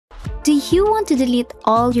Do you want to delete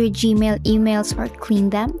all your Gmail emails or clean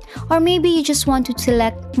them? Or maybe you just want to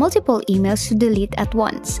select multiple emails to delete at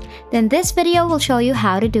once? Then this video will show you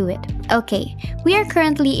how to do it. Okay, we are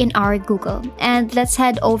currently in our Google, and let's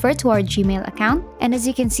head over to our Gmail account. And as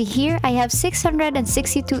you can see here, I have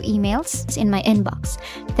 662 emails in my inbox,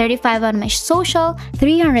 35 on my social,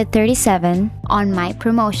 337 on my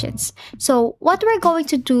promotions. So what we're going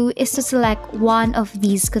to do is to select one of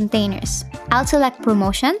these containers. I'll select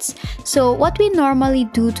promotions. So what we normally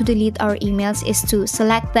do to delete our emails is to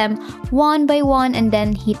select them one by one and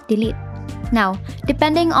then hit delete. Now,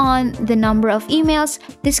 depending on the number of emails,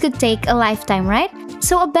 this could take a lifetime, right?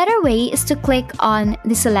 So a better way is to click on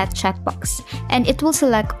the select checkbox and it will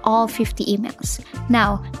select all 50 emails.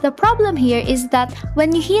 Now, the problem here is that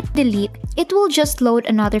when you hit delete, it will just load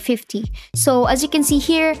another 50. So as you can see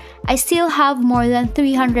here, I still have more than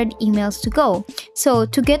 300 emails to go. So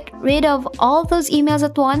to get rid of all those emails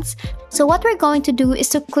at once, so what we're going to do is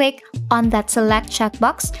to click on that select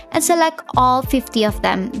checkbox and select all 50 of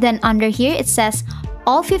them. Then under here, it says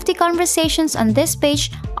all 50 conversations on this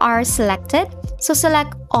page are selected. So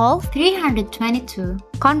select all 322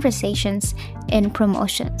 conversations in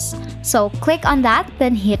promotions. So click on that,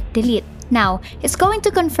 then hit delete. Now, it's going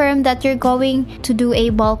to confirm that you're going to do a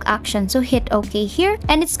bulk action. So hit OK here,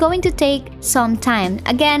 and it's going to take some time.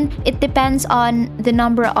 Again, it depends on the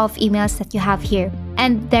number of emails that you have here.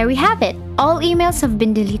 And there we have it. All emails have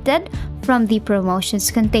been deleted from the promotions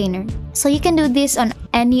container. So you can do this on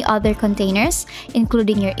any other containers,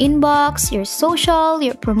 including your inbox, your social,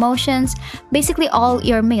 your promotions, basically all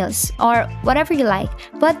your mails or whatever you like.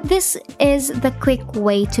 But this is the quick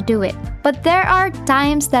way to do it. But there are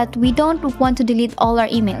times that we don't want to delete all our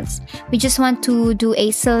emails. We just want to do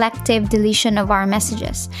a selective deletion of our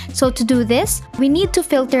messages. So to do this, we need to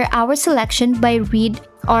filter our selection by read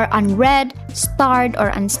or unread, starred or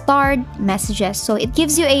unstarred messages. So it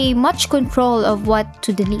gives you a much control of what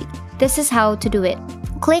to delete. This is how to do it.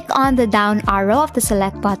 Click on the down arrow of the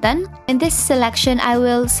select button. In this selection, I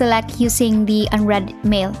will select using the unread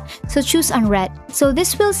mail. So choose unread. So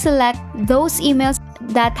this will select those emails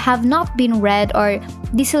that have not been read or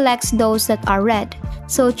deselects those that are read.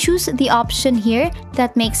 So choose the option here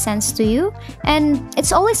that makes sense to you. And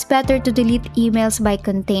it's always better to delete emails by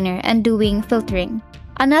container and doing filtering.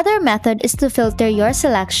 Another method is to filter your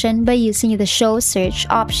selection by using the Show Search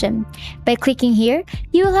option. By clicking here,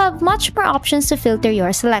 you will have much more options to filter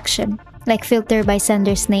your selection, like filter by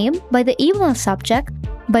sender's name, by the email subject,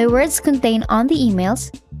 by words contained on the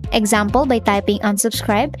emails, example by typing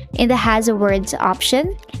unsubscribe in the Has a Words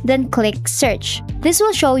option, then click Search. This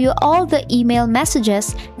will show you all the email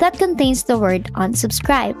messages that contains the word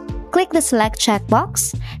unsubscribe. Click the select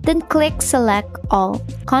checkbox, then click select all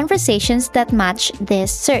conversations that match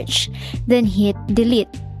this search, then hit delete.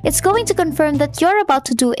 It's going to confirm that you're about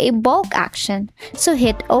to do a bulk action, so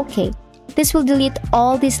hit OK. This will delete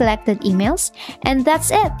all the selected emails, and that's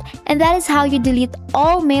it. And that is how you delete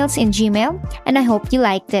all mails in Gmail, and I hope you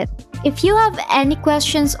liked it. If you have any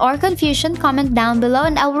questions or confusion, comment down below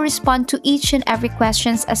and I will respond to each and every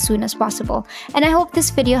questions as soon as possible. And I hope this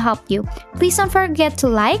video helped you. Please don't forget to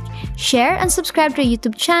like, share, and subscribe to our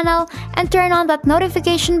YouTube channel and turn on that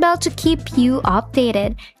notification bell to keep you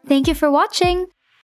updated. Thank you for watching!